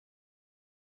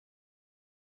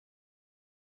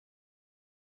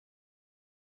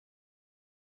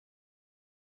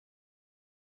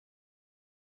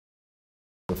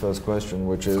The first question,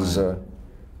 which is,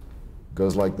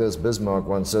 goes like this. Bismarck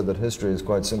once said that history is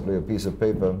quite simply a piece of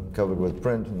paper covered with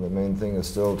print, and the main thing is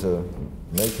still to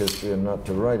make history and not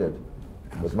to write it.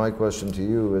 But my question to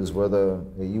you is whether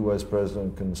a U.S.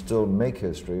 president can still make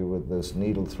history with this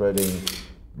needle-threading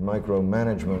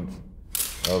micromanagement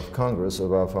of Congress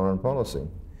of our foreign policy.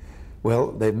 Well,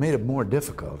 they've made it more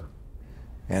difficult,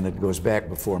 and it goes back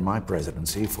before my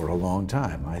presidency for a long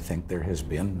time. I think there has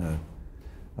been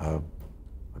a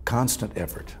constant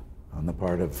effort on the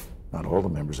part of not all the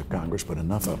members of Congress, but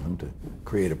enough of them to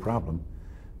create a problem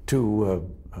to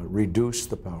reduce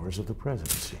the powers of the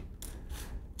presidency.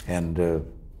 And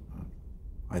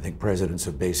I think presidents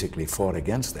have basically fought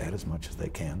against that as much as they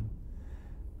can.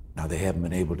 Now, they haven't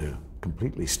been able to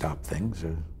completely stop things.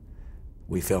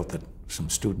 We felt that some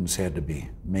students had to be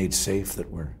made safe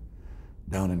that were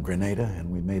down in Grenada,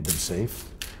 and we made them safe.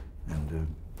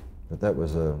 And but that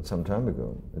was some time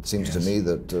ago. It seems yes. to me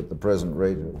that the present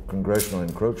rate of congressional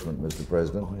encroachment, Mr.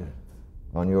 President,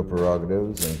 on your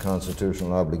prerogatives and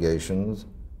constitutional obligations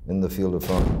in the field of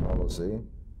foreign policy,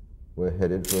 we're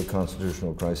headed for a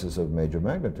constitutional crisis of major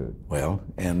magnitude. Well,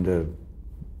 and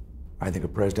I think a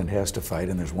president has to fight,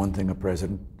 and there's one thing a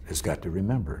president has got to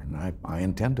remember, and I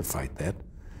intend to fight that,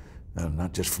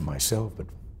 not just for myself, but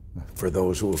for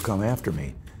those who will come after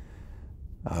me.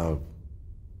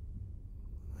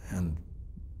 And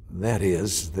that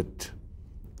is that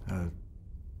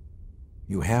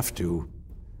you have to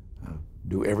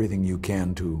do everything you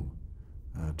can to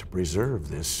preserve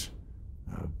this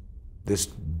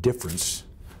difference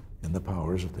in the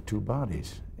powers of the two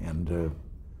bodies. And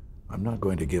I'm not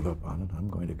going to give up on it. I'm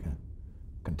going to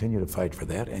continue to fight for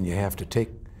that. And you have to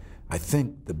take, I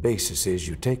think the basis is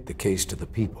you take the case to the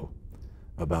people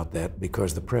about that,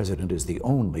 because the president is the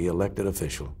only elected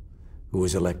official who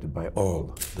is elected by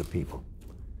all the people.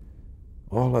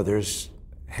 All others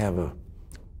have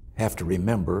to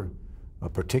remember a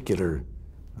particular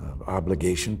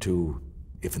obligation to,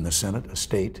 if in the Senate, a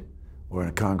state, or in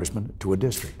a congressman, to a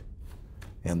district.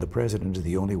 And the president is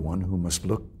the only one who must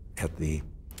look at the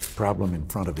problem in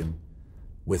front of him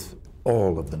with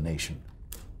all of the nation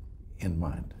in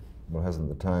mind. Well, hasn't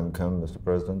the time come, Mr.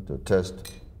 President, to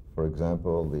test, for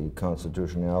example, the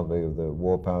constitutionality of the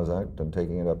War Powers Act and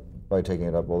taking it up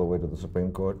all the way to the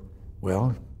Supreme Court?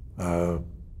 Well,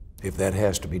 if that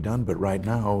has to be done, but right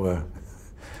now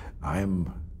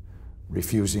I'm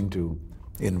refusing to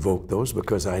invoke those,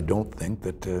 because I don't think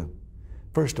that,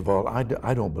 first of all, I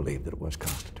don't believe that it was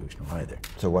constitutional either.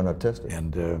 So why not test it?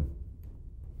 And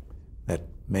that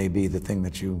may be the thing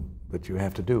that you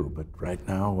have to do, but right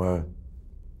now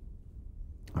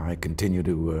I continue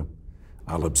to,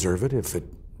 I'll observe it if it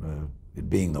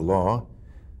being the law,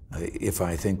 if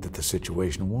I think that the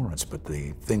situation warrants. But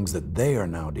the things that they are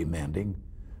now demanding,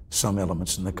 some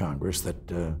elements in the Congress that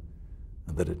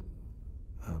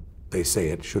they say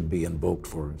it should be invoked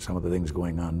for some of the things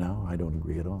going on now, I don't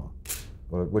agree at all.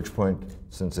 Well, at which point,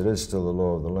 since it is still the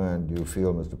law of the land, do you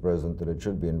feel, Mr. President, that it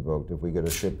should be invoked? If we get a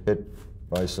ship hit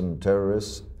by some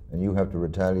terrorists and you have to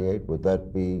retaliate, would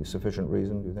that be sufficient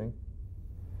reason, do you think,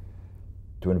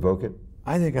 to invoke it?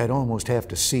 I think I'd almost have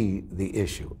to see the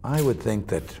issue. I would think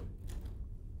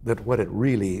that what it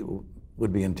really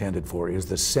would be intended for is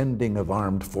the sending of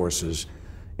armed forces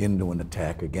into an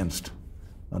attack against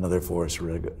another force or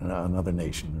another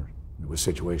nation or a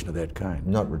situation of that kind.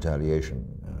 Not retaliation.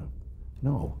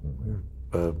 No.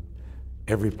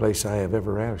 Every place I have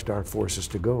ever asked our forces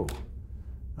to go,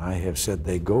 I have said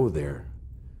they go there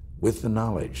with the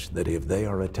knowledge that if they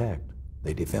are attacked,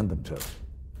 they defend themselves.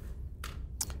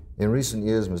 In recent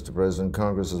years, Mr. President,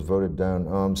 Congress has voted down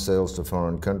arms sales to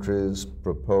foreign countries,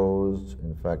 proposed,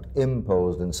 in fact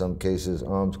imposed in some cases,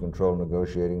 arms control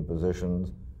negotiating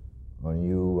positions on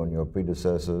you, on your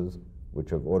predecessors, which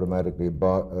have automatically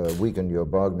weakened your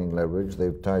bargaining leverage.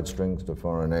 They've tied strings to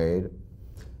foreign aid.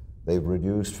 They've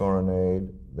reduced foreign aid.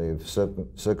 They've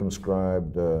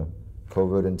circumscribed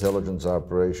covert intelligence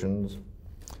operations.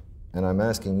 And I'm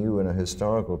asking you in a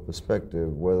historical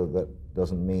perspective whether that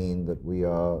doesn't mean that we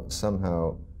are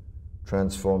somehow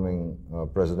transforming our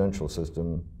presidential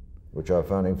system, which our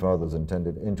founding fathers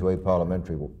intended, into a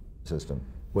parliamentary system.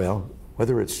 Well,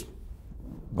 whether it's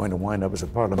going to wind up as a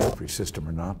parliamentary system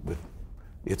or not, with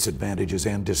its advantages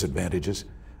and disadvantages,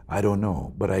 I don't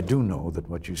know. But I do know that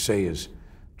what you say is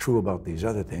true about these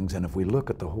other things, and if we look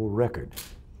at the whole record,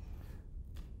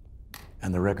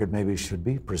 and the record maybe should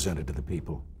be presented to the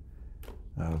people,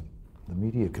 the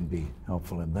media can be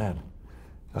helpful in that.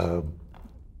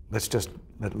 Let's just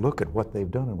look at what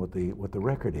they've done and what the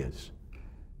record is.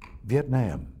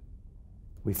 Vietnam,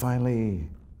 we finally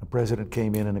the president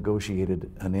came in and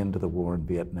negotiated an end to the war in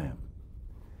Vietnam.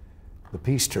 The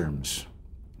peace terms,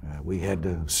 we had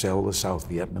to sell the South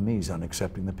Vietnamese on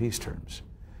accepting the peace terms.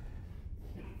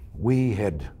 We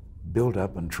had built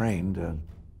up and trained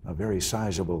a very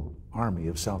sizable army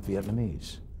of South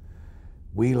Vietnamese.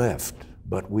 We left,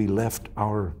 but we left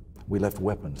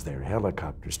weapons there,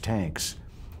 helicopters, tanks,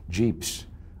 jeeps,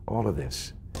 all of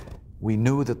this. We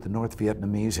knew that the North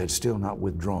Vietnamese had still not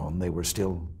withdrawn. They were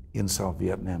still in South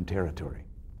Vietnam territory.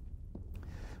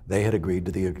 They had agreed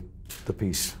to the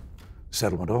peace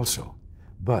settlement also.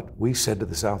 But we said to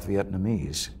the South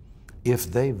Vietnamese,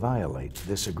 if they violate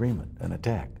this agreement and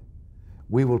attack,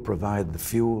 we will provide the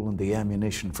fuel and the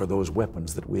ammunition for those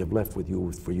weapons that we have left with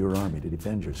you for your army to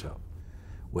defend yourself.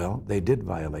 Well, they did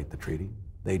violate the treaty.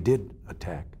 They did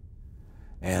attack.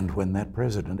 And when that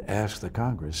president asked the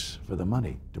Congress for the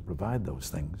money to provide those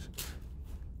things,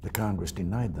 the Congress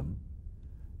denied them.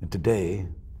 And today,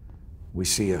 we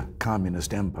see a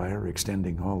communist empire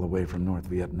extending all the way from North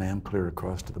Vietnam clear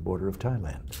across to the border of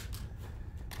Thailand.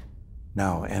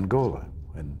 Now, Angola,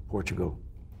 when Portugal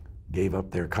gave up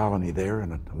their colony there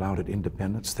and allowed it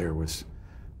independence, there was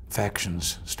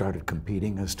factions started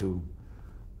competing as to,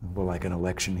 well, like an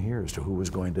election here, as to who was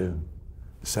going to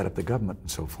set up the government and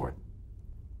so forth.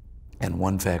 And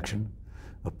one faction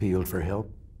appealed for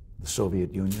help, the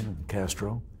Soviet Union and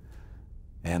Castro.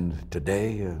 And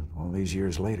today, all these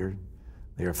years later,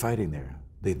 they are fighting there.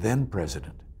 The then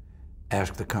president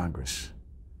asked the Congress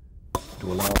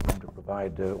to allow them to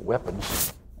provide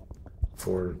weapons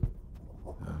for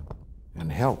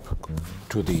and help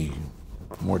to the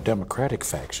more democratic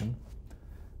faction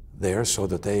there so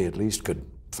that they at least could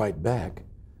fight back.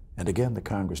 And again, the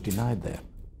Congress denied that.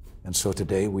 And so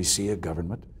today we see a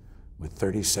government with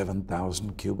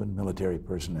 37,000 Cuban military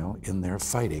personnel in there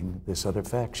fighting this other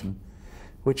faction,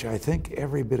 which I think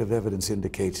every bit of evidence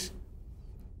indicates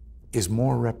is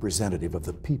more representative of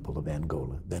the people of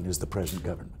Angola than is the present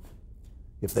government.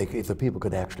 If the people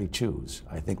could actually choose,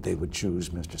 I think they would choose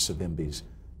Mr. Savimbi's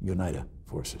UNITA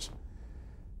forces.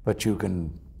 But you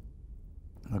can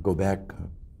go back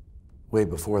way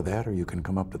before that, or you can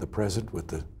come up to the present with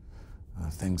the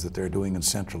things that they're doing in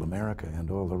Central America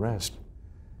and all the rest.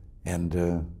 And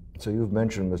so you've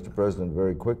mentioned, Mr. President,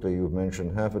 very quickly, you've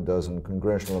mentioned half a dozen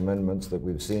congressional amendments that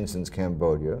we've seen since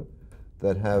Cambodia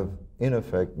that have, in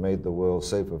effect, made the world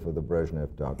safer for the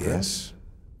Brezhnev Doctrine. yes,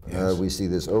 yes. We see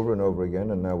this over and over again,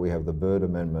 and now we have the Byrd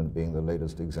Amendment being the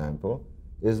latest example.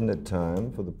 Isn't it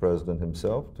time for the President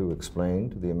himself to explain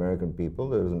to the American people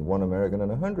there isn't one American in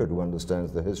 100 who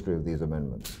understands the history of these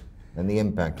amendments and the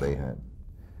impact they had?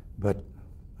 But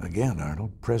again,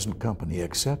 Arnold, present company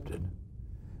accepted.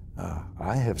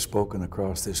 I have spoken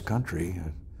across this country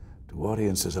to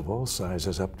audiences of all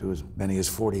sizes, up to as many as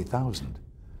 40,000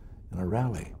 in a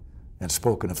rally, and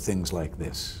spoken of things like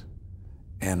this.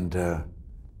 And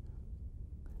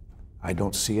I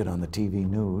don't see it on the TV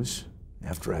news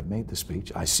after I've made the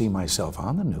speech. I see myself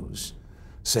on the news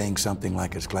saying something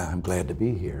like, I'm glad to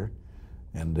be here,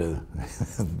 and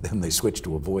then they switch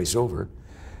to a voiceover,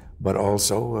 but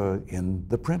also in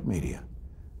the print media.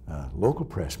 Local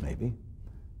press maybe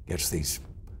hears these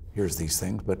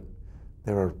things, but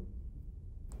there are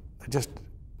just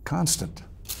constant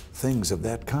things of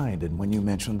that kind. And when you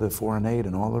mention the foreign aid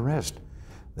and all the rest,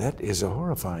 that is a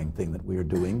horrifying thing that we are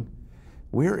doing.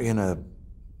 We're in a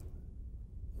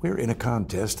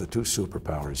contest, the two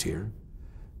superpowers here,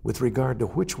 with regard to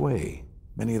which way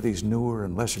many of these newer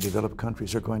and lesser developed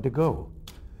countries are going to go.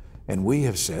 And we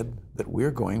have said that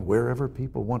we're going wherever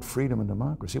people want freedom and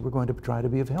democracy, we're going to try to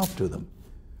be of help to them.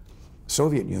 The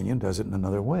Soviet Union does it in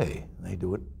another way. They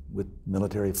do it with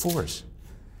military force.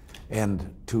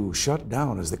 And to shut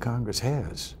down, as the Congress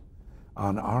has,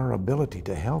 on our ability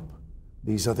to help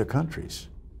these other countries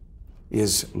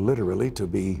is literally to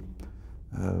be,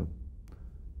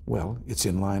 well, it's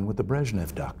in line with the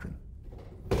Brezhnev Doctrine.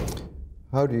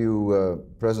 How do you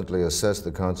presently assess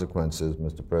the consequences,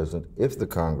 Mr. President, if the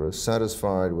Congress,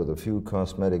 satisfied with a few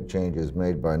cosmetic changes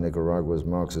made by Nicaragua's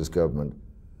Marxist government,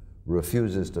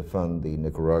 refuses to fund the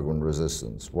Nicaraguan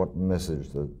resistance? What message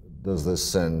does this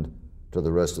send to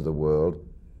the rest of the world?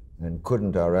 And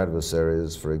couldn't our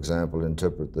adversaries, for example,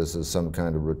 interpret this as some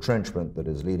kind of retrenchment that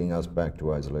is leading us back to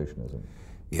isolationism?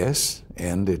 Yes,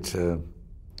 and it's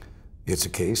a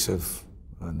case of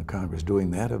the Congress doing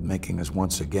that, of making us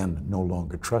once again no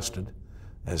longer trusted,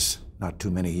 as not too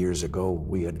many years ago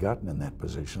we had gotten in that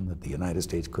position that the United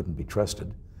States couldn't be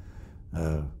trusted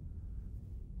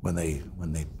when they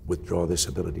withdraw this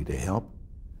ability to help.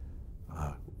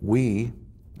 We,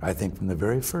 I think from the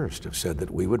very first, have said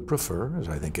that we would prefer, as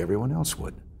I think everyone else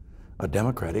would, a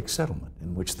democratic settlement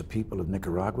in which the people of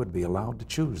Nicaragua would be allowed to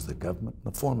choose the government,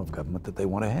 the form of government that they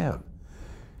want to have.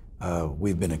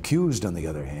 We've been accused, on the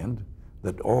other hand,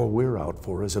 that all we're out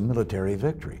for is a military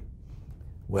victory.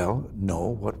 Well, no,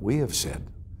 what we have said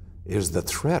is the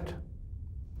threat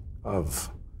of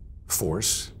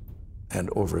force and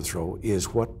overthrow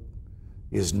is what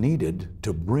is needed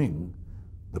to bring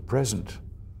the present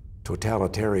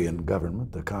totalitarian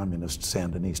government, the communist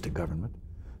Sandinista government,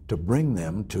 to bring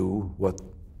them to what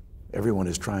everyone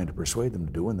is trying to persuade them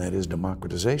to do, and that is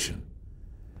democratization.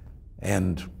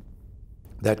 And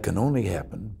that can only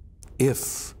happen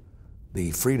if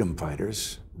the freedom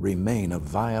fighters remain a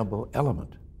viable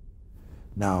element.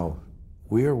 Now,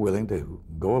 we are willing to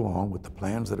go along with the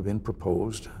plans that have been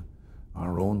proposed,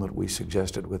 our own that we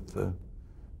suggested with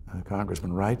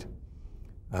Congressman Wright,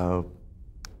 and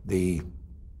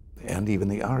even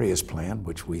the Arias plan,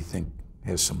 which we think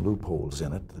has some loopholes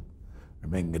in it that are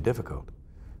making it difficult.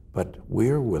 But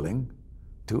we're willing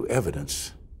to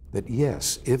evidence that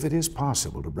yes, if it is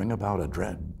possible to bring about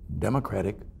a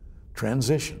democratic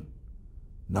transition,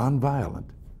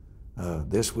 nonviolent,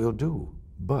 this we'll do.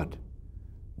 But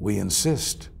we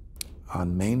insist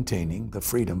on maintaining the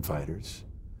freedom fighters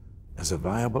as a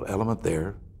viable element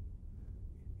there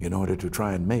in order to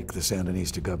try and make the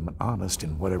Sandinista government honest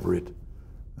in whatever it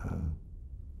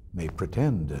may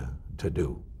pretend to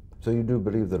do. So you do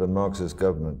believe that a Marxist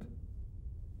government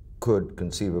could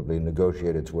conceivably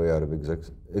negotiate its way out of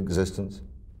existence?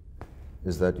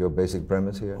 Is that your basic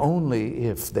premise here? Only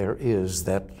if there is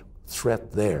that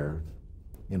threat there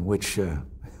in which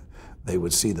they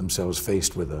would see themselves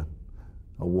faced with a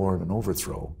war of an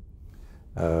overthrow.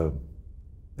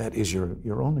 That is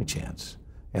your only chance.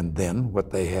 And then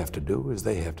what they have to do is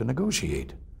they have to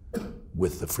negotiate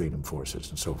with the freedom forces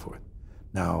and so forth.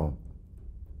 Now,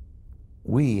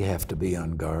 we have to be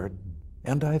on guard,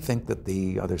 and I think that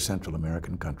the other Central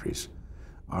American countries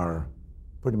are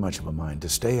pretty much of a mind to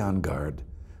stay on guard,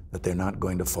 that they're not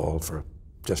going to fall for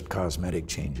just cosmetic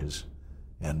changes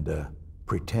and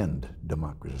pretend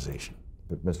democratization.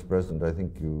 But Mr. President, I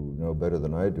think you know better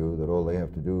than I do that all they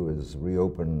have to do is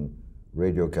reopen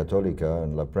Radio Católica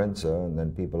and La Prensa, and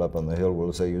then people up on the Hill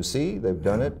will say, you see, they've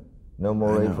done it, no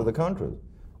more aid for the Contras.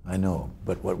 I know,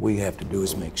 but what we have to do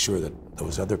is make sure that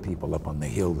those other people up on the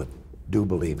Hill that do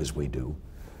believe as we do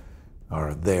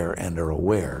are there and are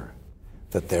aware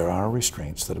that there are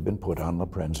restraints that have been put on La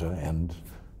Prensa and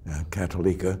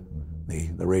Católica,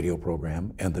 the radio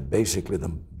program, and that basically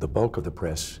the bulk of the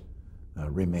press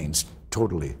remains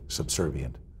totally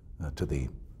subservient to the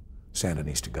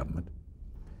Sandinista government,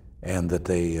 and that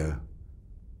they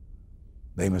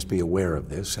must be aware of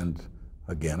this. And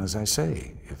again, as I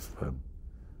say, if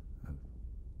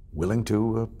willing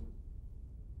to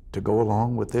go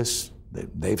along with this,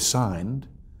 they've signed,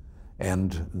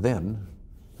 and then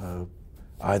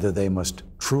either they must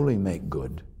truly make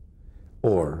good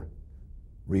or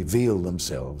reveal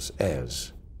themselves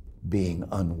as being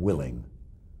unwilling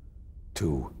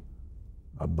to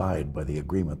abide by the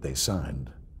agreement they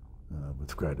signed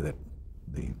with regard to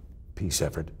the peace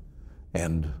effort.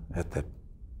 And at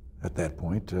that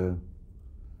point,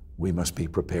 we must be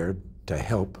prepared to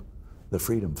help the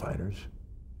freedom fighters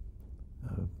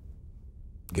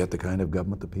get the kind of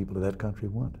government the people of that country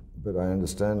want. But I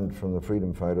understand from the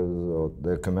freedom fighters or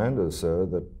their commanders, sir,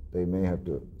 that they may have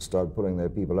to start pulling their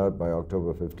people out by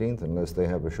October 15th unless they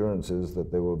have assurances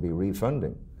that they will be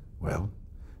refunding. Well,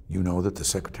 you know that the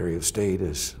Secretary of State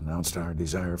has announced our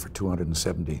desire for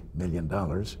 $270 million,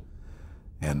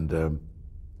 and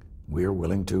we're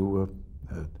willing to,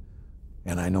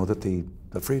 and I know that the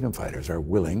freedom fighters are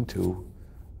willing to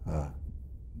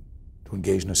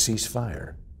engage in a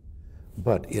ceasefire,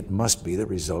 but it must be the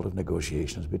result of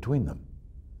negotiations between them.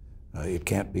 It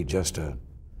can't be just a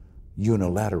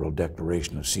unilateral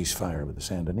declaration of ceasefire with the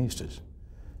Sandinistas.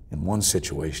 In one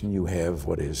situation, you have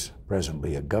what is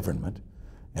presently a government,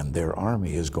 and their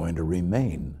army is going to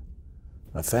remain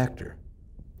a factor.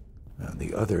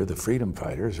 The other, the freedom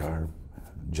fighters, are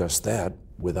just that,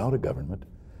 without a government.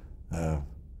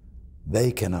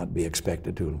 They cannot be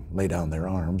expected to lay down their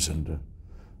arms and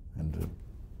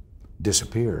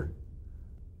disappear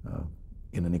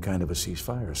in any kind of a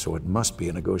ceasefire. So it must be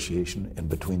a negotiation in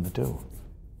between the two.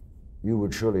 You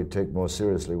would surely take more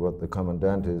seriously what the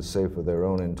commandantes say for their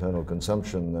own internal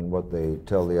consumption than what they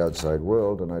tell the outside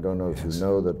world. And I don't know if you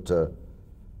know that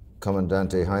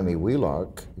Commandante Jaime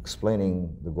Wheelock,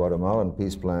 explaining the Guatemalan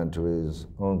peace plan to his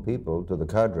own people, to the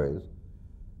cadres,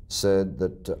 said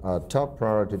that our top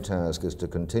priority task is to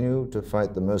continue to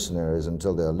fight the mercenaries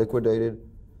until they are liquidated,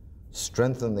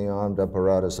 strengthen the armed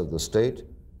apparatus of the state,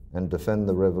 and defend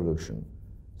the revolution.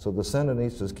 So the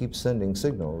Sandinistas keep sending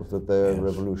signals that their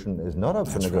revolution is not up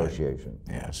for negotiation.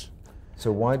 Right. Yes.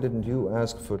 So why didn't you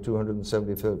ask for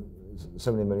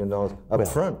 $270 million up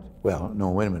front? Well,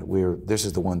 no, wait a minute. This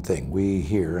is the one thing. We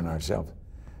here in ourselves,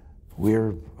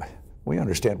 we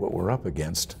understand what we're up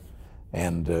against,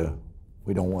 and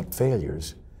we don't want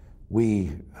failures.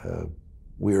 We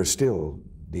are still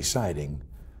deciding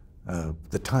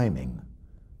the timing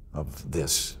of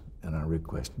this in our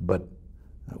request, but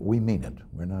we mean it.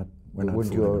 We're not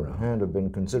Wouldn't your hand have been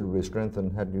considerably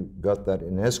strengthened had you got that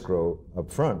in escrow up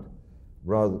front,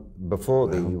 rather before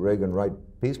the Reagan-Wright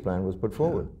peace plan was put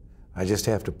forward? I just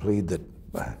have to plead that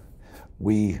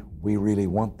we really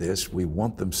want this. We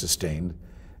want them sustained,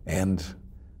 and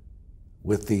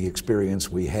with the experience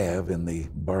we have in the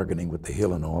bargaining with the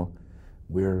Hill and all,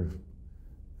 we're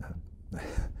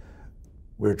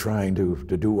trying to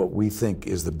do what we think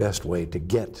is the best way to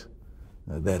get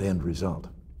that end result.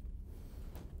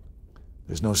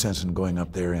 There's no sense in going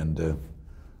up there and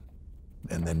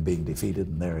then being defeated,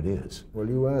 and there it is. Well,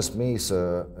 you asked me,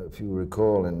 sir, if you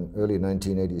recall, in early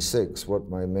 1986, what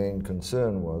my main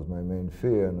concern was, my main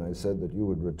fear, and I said that you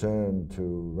would return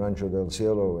to Rancho del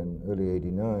Cielo in early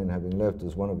 '89, having left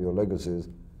as one of your legacies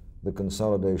the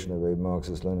consolidation of a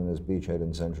Marxist-Leninist beachhead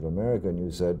in Central America, and you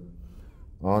said,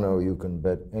 Arno, you can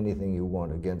bet anything you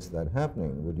want against that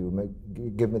happening. Would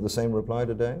you give me the same reply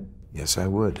today? Yes, I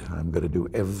would. I'm going to do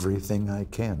everything I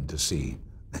can to see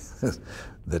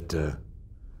that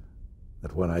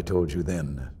what I told you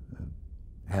then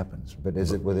happens. But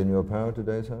is it within your power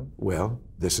today, sir? Well,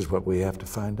 this is what we have to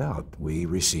find out. We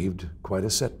received quite a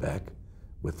setback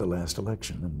with the last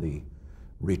election and the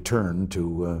return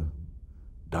to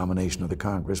domination of the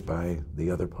Congress by the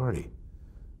other party.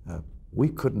 We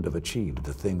couldn't have achieved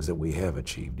the things that we have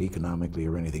achieved, economically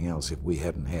or anything else, if we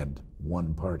hadn't had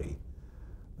one party,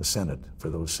 the Senate, for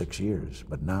those 6 years.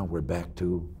 But now we're back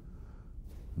to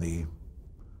the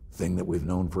thing that we've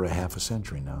known for a half a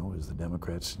century now, is the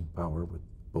Democrats in power with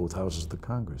both houses of the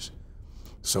Congress.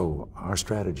 So our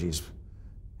strategies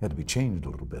had to be changed a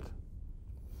little bit.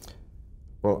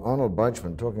 Well, Arnold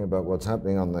Beichmann, talking about what's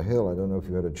happening on the Hill, I don't know if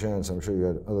you had a chance, I'm sure you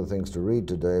had other things to read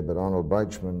today, but Arnold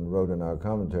Beichmann wrote in our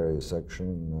commentary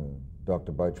section,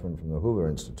 Dr. Beichmann from the Hoover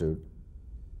Institute,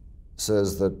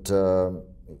 says that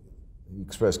he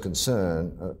expressed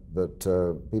concern that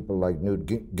people like Newt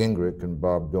Gingrich and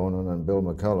Bob Dornan and Bill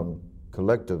McCollum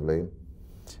collectively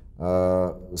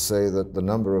say that the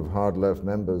number of hard-left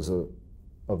members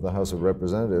of the House of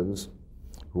Representatives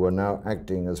who are now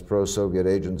acting as pro-Soviet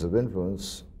agents of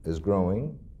influence is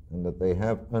growing, and that they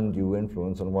have undue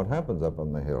influence on what happens up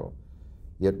on the Hill.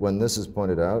 Yet when this is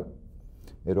pointed out,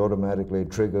 it automatically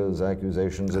triggers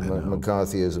accusations of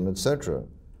McCarthyism, etc.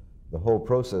 The whole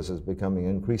process is becoming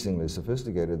increasingly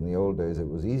sophisticated. In the old days, it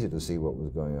was easy to see what was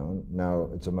going on. Now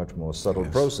it's a much more subtle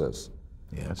process.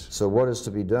 Yes. So what is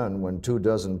to be done when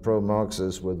 24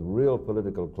 pro-Marxists with real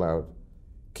political clout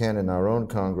can, in our own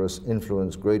Congress,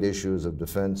 influence great issues of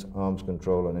defense, arms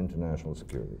control, and international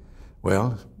security?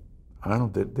 Well,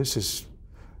 Arnold, this is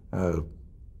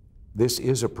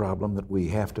a problem that we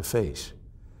have to face.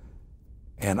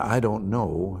 And I don't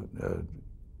know,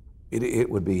 it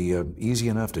would be easy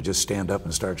enough to just stand up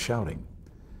and start shouting.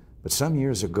 But some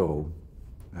years ago,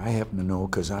 I happen to know,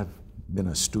 because I've been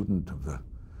a student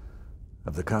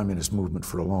of the communist movement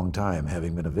for a long time,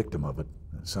 having been a victim of it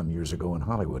some years ago in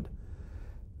Hollywood.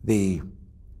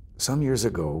 Some years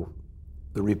ago,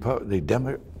 the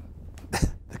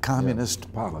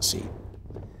communist policy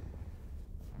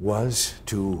was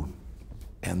to,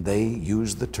 and they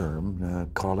used the term,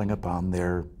 calling upon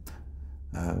their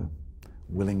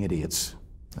willing idiots,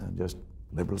 just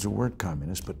liberals who weren't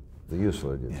communists, but the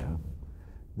useful idiots.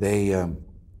 Yeah,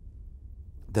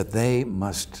 that they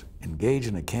must engage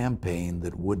in a campaign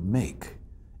that would make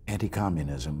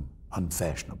anti-communism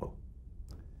unfashionable.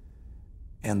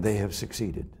 And they have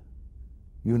succeeded.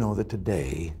 You know that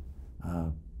today,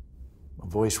 a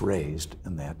voice raised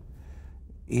in that,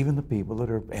 even the people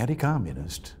that are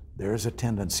anti-communist, there's a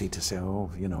tendency to say, oh,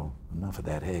 you know, enough of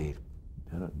that, hey,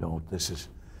 don't, this is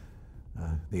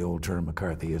the old term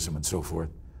McCarthyism and so forth,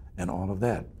 and all of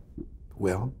that.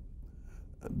 Well,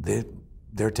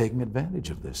 they're taking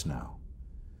advantage of this now.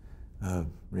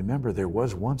 Remember, there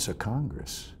was once a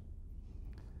Congress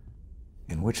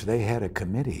in which they had a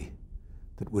committee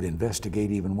that would investigate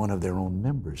even one of their own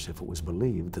members if it was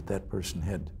believed that that person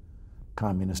had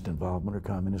communist involvement or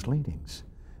communist leanings.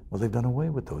 Well, they've done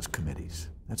away with those committees.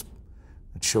 That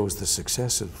shows the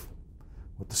success of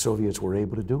what the Soviets were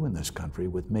able to do in this country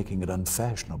with making it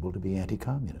unfashionable to be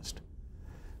anti-communist.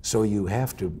 So you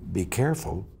have to be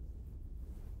careful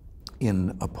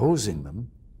in opposing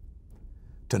them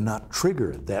to not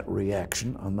trigger that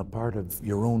reaction on the part of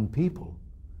your own people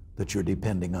that you're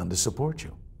depending on to support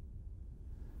you.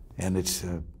 And it's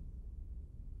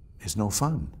no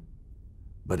fun,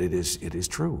 but it is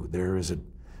true.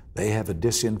 They have a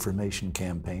disinformation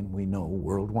campaign, we know,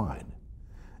 worldwide.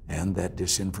 And that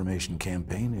disinformation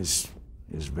campaign is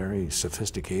very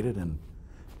sophisticated and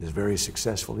is very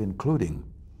successful, including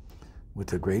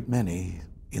with a great many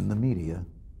in the media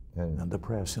and the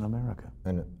press in America.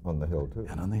 And on the Hill, too.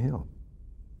 And on the Hill.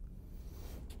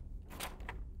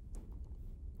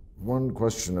 One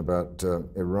question about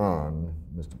Iran,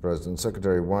 Mr. President.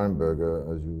 Secretary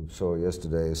Weinberger, as you saw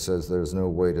yesterday, says there's no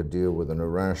way to deal with an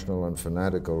irrational and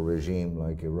fanatical regime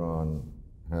like Iran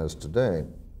has today.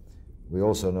 We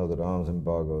also know that arms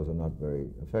embargoes are not very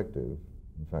effective.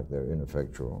 In fact, they're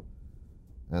ineffectual.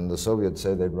 And the Soviets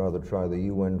say they'd rather try the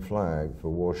UN flag for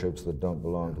warships that don't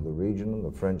belong to the region, and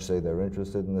the French say they're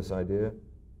interested in this idea.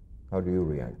 How do you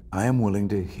react? I am willing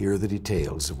to hear the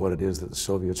details of what it is that the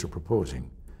Soviets are proposing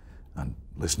and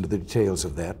listen to the details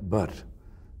of that, but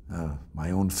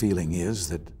my own feeling is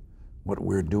that what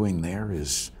we're doing there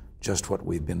is just what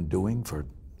we've been doing for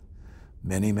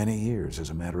many, many years. As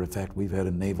a matter of fact, we've had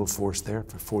a naval force there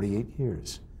for 48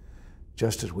 years.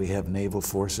 Just as we have naval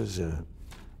forces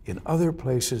in other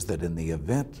places that in the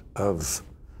event of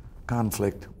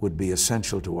conflict would be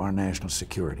essential to our national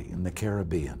security, in the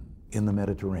Caribbean, in the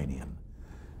Mediterranean,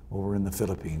 over in the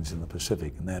Philippines, in the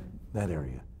Pacific, in that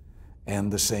area.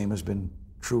 And the same has been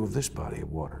true of this body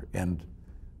of water. And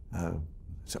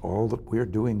so all that we're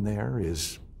doing there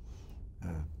is,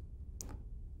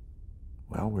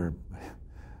 well,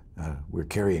 we're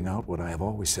carrying out what I have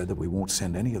always said, that we won't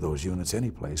send any of those units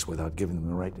anyplace without giving them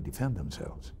the right to defend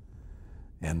themselves.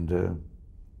 And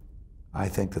I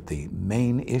think that the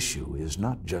main issue is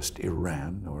not just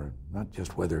Iran, or not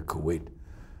just whether Kuwait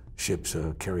ships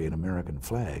carry an American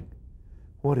flag.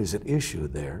 What is at issue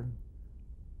there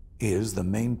is the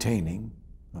maintaining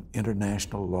of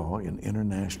international law in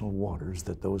international waters,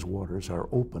 that those waters are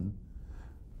open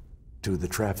to the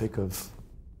traffic of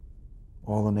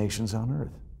all the nations on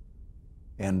earth.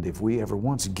 And if we ever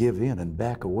once give in and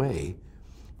back away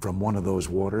from one of those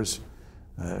waters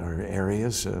or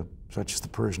areas, such as the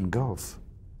Persian Gulf,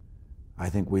 I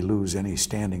think we lose any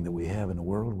standing that we have in the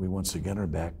world. We once again are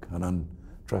back an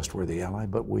untrustworthy ally,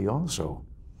 but we also,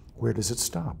 where does it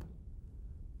stop?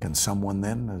 Can someone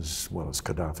then, as well as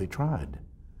Gaddafi tried,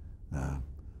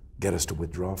 get us to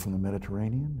withdraw from the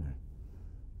Mediterranean?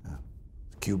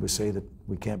 Cuba say that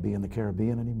we can't be in the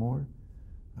Caribbean anymore?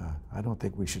 I don't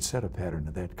think we should set a pattern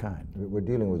of that kind. We're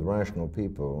dealing with rational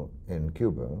people in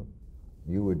Cuba.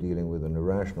 You were dealing with an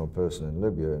irrational person in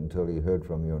Libya until he heard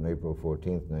from you on April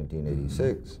 14th,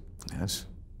 1986. Yes.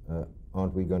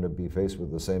 Aren't we going to be faced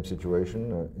with the same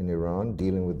situation in Iran,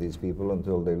 dealing with these people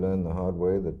until they learn the hard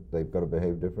way that they've got to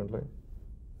behave differently?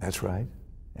 That's right.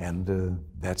 And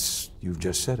you've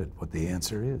just said it, what the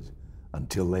answer is,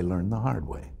 until they learn the hard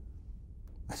way.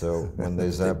 So when they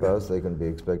zap us, they can be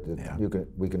expected, Yeah.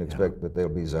 we can expect that they'll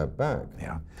be zapped back.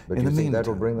 Yeah. But In you the think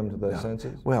that'll meantime, bring them to their yeah.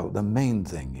 senses? Well, the main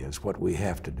thing is what we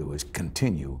have to do is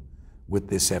continue with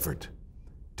this effort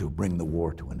to bring the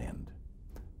war to an end.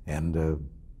 And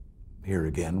here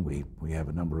again, we have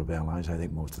a number of allies. I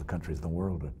think most of the countries in the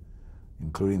world,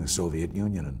 including the Soviet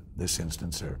Union in this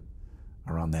instance,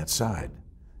 are on that side.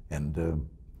 And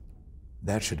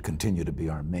that should continue to be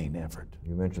our main effort.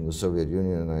 You mentioned the Soviet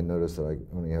Union, and I noticed that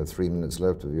I only have 3 minutes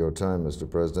left of your time, Mr.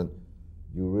 President.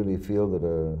 You really feel that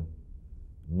a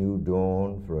new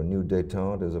dawn for a new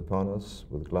détente is upon us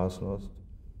with Glasnost?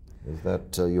 Is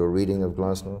that your reading of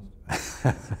Glasnost?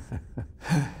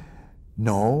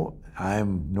 No,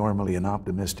 I'm normally an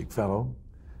optimistic fellow,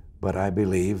 but I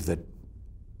believe that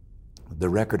the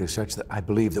record is such that I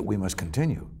believe that we must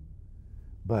continue.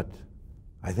 But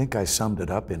I think I summed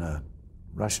it up in a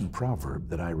Russian proverb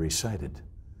that I recited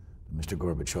to Mr.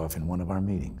 Gorbachev in one of our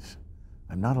meetings.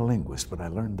 I'm not a linguist, but I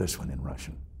learned this one in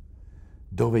Russian.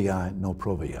 Doверяй, no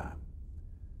проверяй.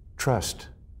 Trust,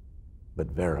 but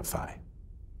verify.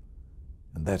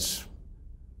 And that's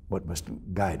what must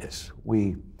guide us.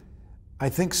 I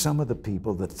think some of the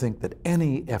people that think that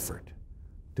any effort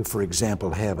to, for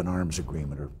example, have an arms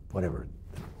agreement or whatever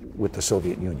with the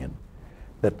Soviet Union,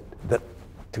 that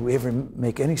to ever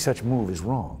make any such move is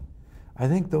wrong. I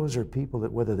think those are people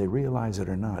that, whether they realize it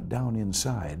or not, down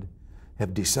inside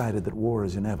have decided that war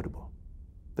is inevitable,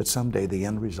 that someday the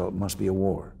end result must be a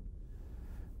war.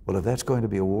 Well, if that's going to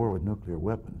be a war with nuclear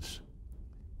weapons,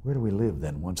 where do we live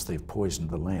then once they've poisoned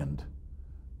the land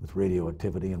with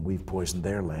radioactivity and we've poisoned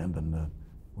their land, and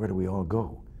where do we all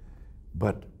go?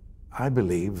 But I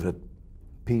believe that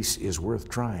peace is worth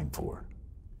trying for,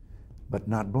 but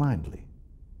not blindly.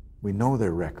 We know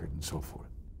their record and so forth.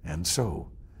 And so,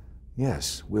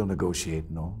 yes, we'll negotiate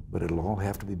and all, but it'll all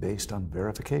have to be based on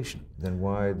verification. Then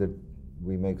why did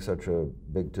we make such a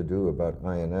big to-do about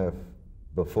INF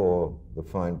before the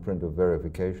fine print of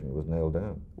verification was nailed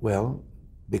down? Well,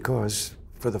 because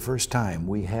for the first time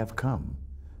we have come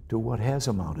to what has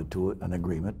amounted to an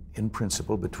agreement in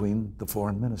principle between the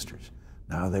foreign ministers.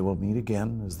 Now they will meet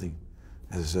again,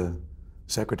 as the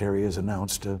Secretary has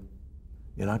announced,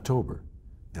 in October.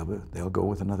 They'll go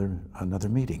with another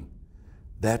meeting.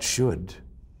 That should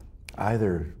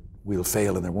either we'll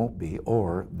fail and there won't be,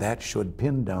 or that should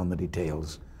pin down the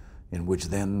details in which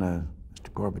then Mr.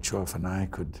 Gorbachev and I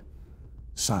could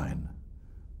sign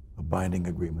a binding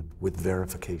agreement with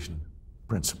verification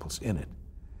principles in it.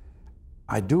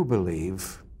 I do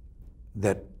believe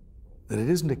that it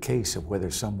isn't a case of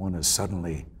whether someone is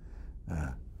suddenly,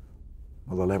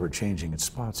 well, they're ever changing its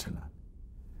spots or not.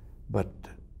 But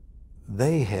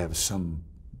they have some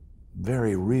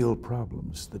very real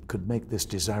problems that could make this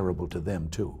desirable to them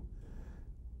too,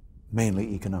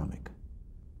 mainly economic.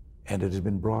 And it has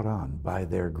been brought on by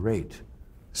their great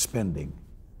spending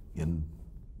in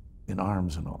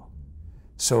arms and all.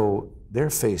 So they're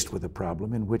faced with a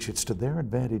problem in which it's to their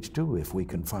advantage too if we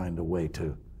can find a way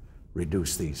to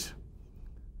reduce these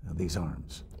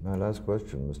arms. My last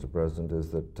question, Mr. President,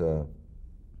 is that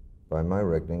by my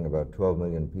reckoning, about 12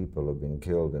 million people have been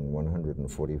killed in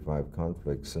 145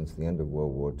 conflicts since the end of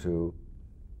World War II,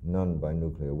 none by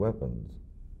nuclear weapons.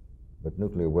 But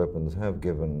nuclear weapons have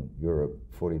given Europe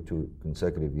 42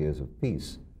 consecutive years of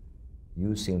peace.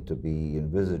 You seem to be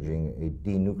envisaging a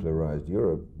denuclearized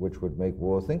Europe, which would make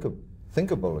war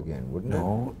thinkable again, wouldn't it?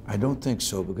 No, I don't think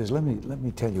so, because let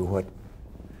me tell you what,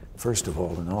 first of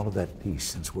all, in all of that peace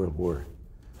since World War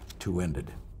II ended,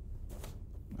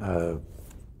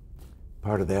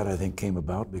 part of that, I think, came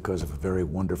about because of a very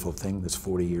wonderful thing that's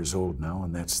 40 years old now,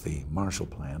 and that's the Marshall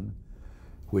Plan,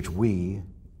 which we,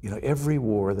 every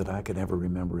war that I can ever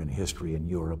remember in history in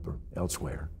Europe or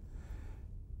elsewhere,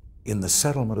 in the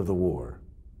settlement of the war,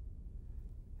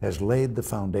 has laid the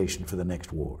foundation for the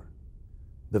next war.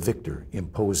 The victor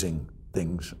imposing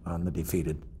things on the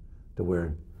defeated to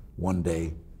where one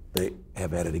day they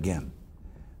have at it again.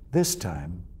 This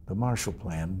time, the Marshall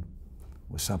Plan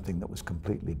was something that was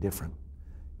completely different,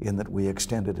 in that we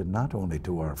extended it not only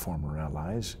to our former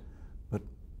allies, but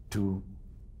to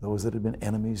those that had been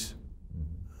enemies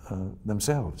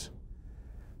themselves.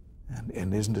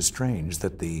 And isn't it strange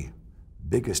that the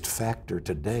biggest factor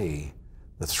today,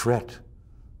 the threat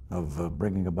of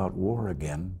bringing about war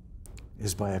again,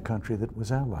 is by a country that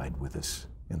was allied with us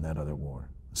in that other war,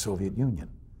 the Soviet Union.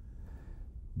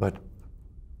 But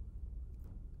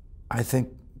I think,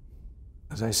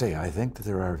 as I say, I think that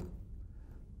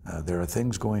there are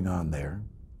things going on there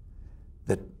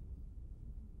that,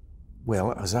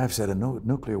 well, as I've said, a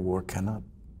nuclear war cannot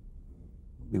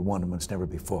be won and must never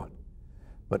be fought.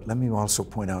 But let me also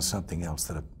point out something else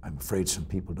that I'm afraid some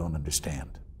people don't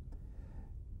understand.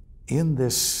 In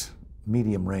this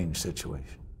medium range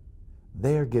situation,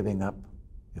 they are giving up,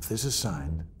 if this is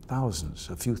signed,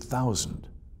 a few thousand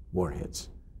warheads.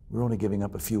 We're only giving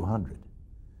up a few hundred.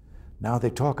 Now they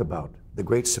talk about the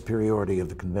great superiority of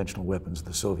the conventional weapons of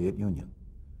the Soviet Union.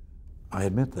 I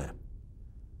admit that.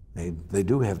 They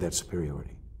do have that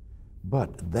superiority.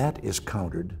 But that is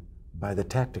countered by the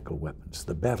tactical weapons,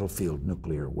 the battlefield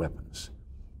nuclear weapons.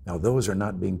 Now those are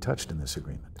not being touched in this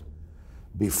agreement.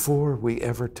 Before we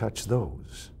ever touch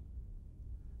those,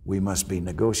 we must be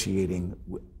negotiating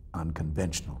on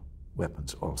conventional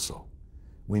weapons also.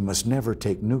 We must never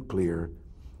take nuclear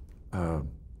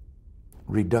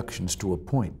reductions to a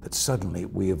point that suddenly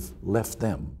we have left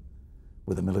them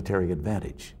with a military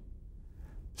advantage.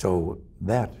 So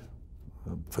that,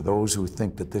 for those who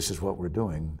think that this is what we're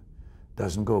doing,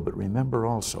 doesn't go. But remember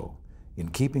also, in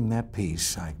keeping that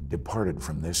peace, I departed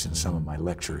from this in some of my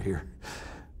lecture here,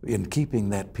 in keeping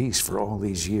that peace for all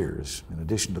these years, in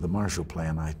addition to the Marshall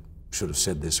Plan, I should have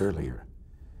said this earlier,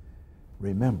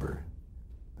 remember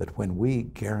that when we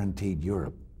guaranteed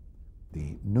Europe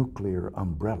the nuclear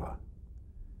umbrella,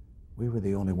 we were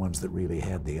the only ones that really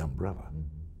had the umbrella.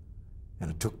 And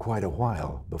it took quite a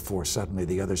while before suddenly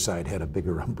the other side had a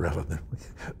bigger umbrella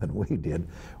than we did,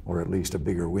 or at least a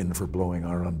bigger wind for blowing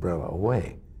our umbrella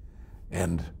away.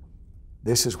 And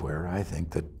this is where I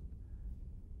think that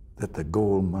the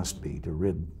goal must be to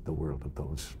rid the world of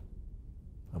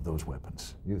those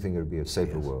weapons. You think it would be a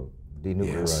safer world,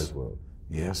 denuclearized world?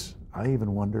 Yes. I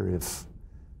even wonder if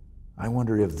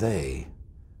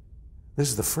this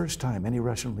is the first time any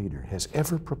Russian leader has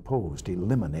ever proposed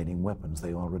eliminating weapons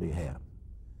they already have.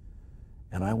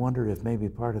 And I wonder if maybe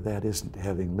part of that isn't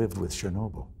having lived with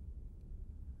Chernobyl.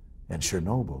 And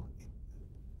Chernobyl,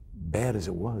 bad as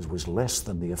it was less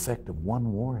than the effect of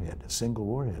one warhead, a single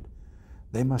warhead.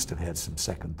 They must have had some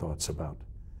second thoughts about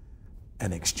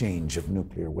an exchange of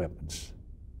nuclear weapons.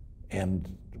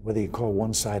 And whether you call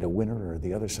one side a winner or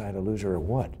the other side a loser or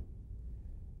what,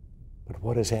 but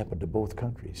what has happened to both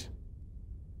countries?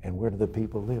 And where do the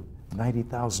people live?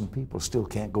 90,000 people still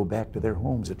can't go back to their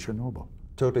homes at Chernobyl.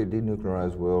 Totally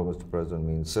denuclearized world, Mr. President,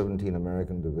 means 17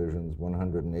 American divisions,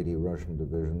 180 Russian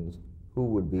divisions. Who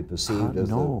would be perceived as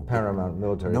the paramount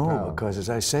military power? No, because as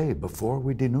I say, before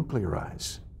we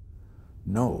denuclearize,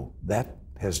 no, that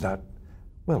has not,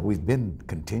 well, we've been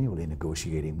continually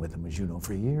negotiating with them, as you know,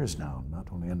 for years now, not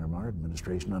only under our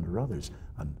administration, under others,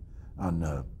 on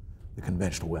the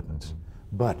conventional weapons.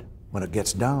 But when it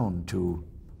gets down to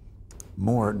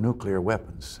more nuclear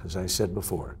weapons, as I said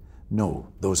before,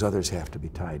 no, those others have to be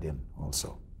tied in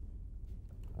also.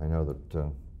 I know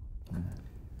that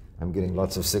I'm getting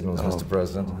lots of signals, Mr.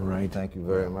 President. All right. Thank you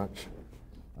very much.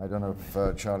 I don't know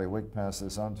if Charlie Wick passed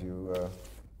this on to you, which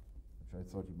I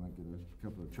thought you might get a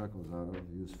couple of chuckles out of,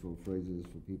 useful phrases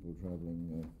for people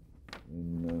traveling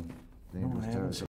in dangerous territory.